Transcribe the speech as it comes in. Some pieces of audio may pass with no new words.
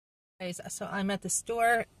Guys, so I'm at the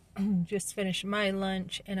store, just finished my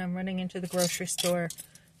lunch, and I'm running into the grocery store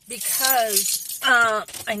because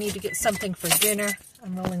I need to get something for dinner.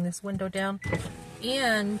 I'm rolling this window down,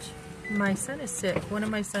 and my son is sick. One of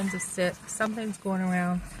my sons is sick. Something's going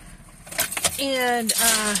around, and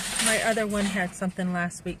my other one had something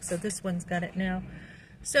last week, so this one's got it now.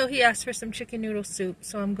 So he asked for some chicken noodle soup,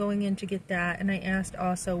 so I'm going in to get that, and I asked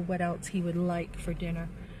also what else he would like for dinner.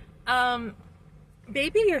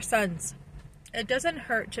 Baby your sons. It doesn't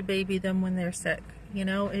hurt to baby them when they're sick. You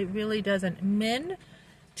know, it really doesn't. Men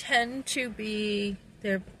tend to be,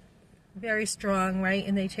 they're very strong, right?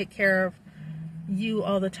 And they take care of you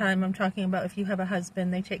all the time. I'm talking about if you have a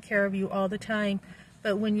husband, they take care of you all the time.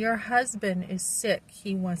 But when your husband is sick,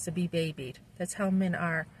 he wants to be babied. That's how men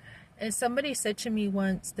are. And somebody said to me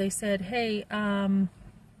once, they said, hey,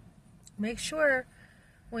 make sure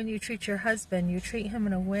when you treat your husband, you treat him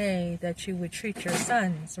in a way that you would treat your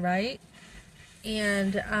sons, right?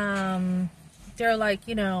 And they're like,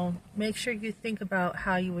 you know, make sure you think about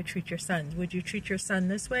how you would treat your sons. Would you treat your son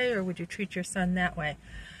this way, or would you treat your son that way?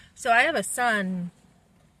 So I have a son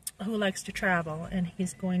who likes to travel, and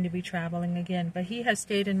he's going to be traveling again. But he has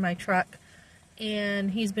stayed in my truck,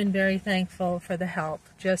 and he's been very thankful for the help,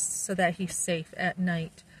 just so that he's safe at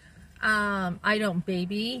night. I don't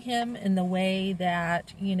baby him in the way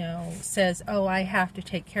that, you know, says, oh, I have to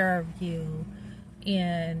take care of you.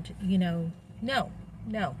 And, you know, no,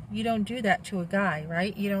 you don't do that to a guy,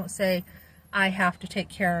 right? You don't say, I have to take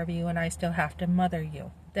care of you and I still have to mother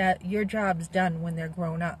you. That your job's done when they're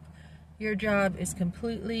grown up. Your job is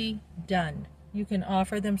completely done. You can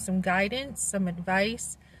offer them some guidance, some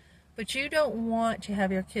advice, but you don't want to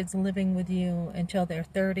have your kids living with you until they're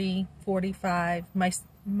 30, 45.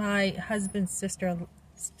 My husband's sister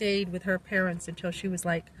stayed with her parents until she was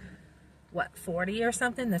like, what, 40 or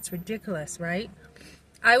something? That's ridiculous, right?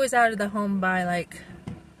 I was out of the home by like,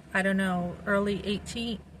 I don't know, early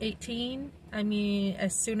 18. I mean,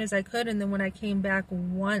 as soon as I could. And then when I came back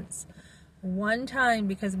one time,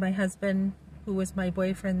 because my husband, who was my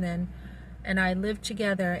boyfriend then, and I lived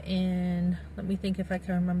together in, let me think if I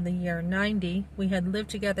can remember the year, 90. We had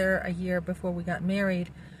lived together a year before we got married.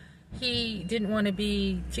 He didn't want to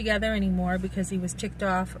be together anymore because he was ticked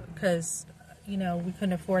off because, you know, we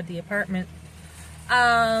couldn't afford the apartment.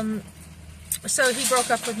 So he broke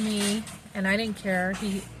up with me, and I didn't care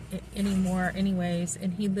anymore anyways,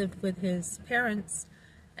 and he lived with his parents,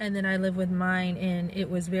 and then I lived with mine, and it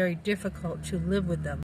was very difficult to live with them.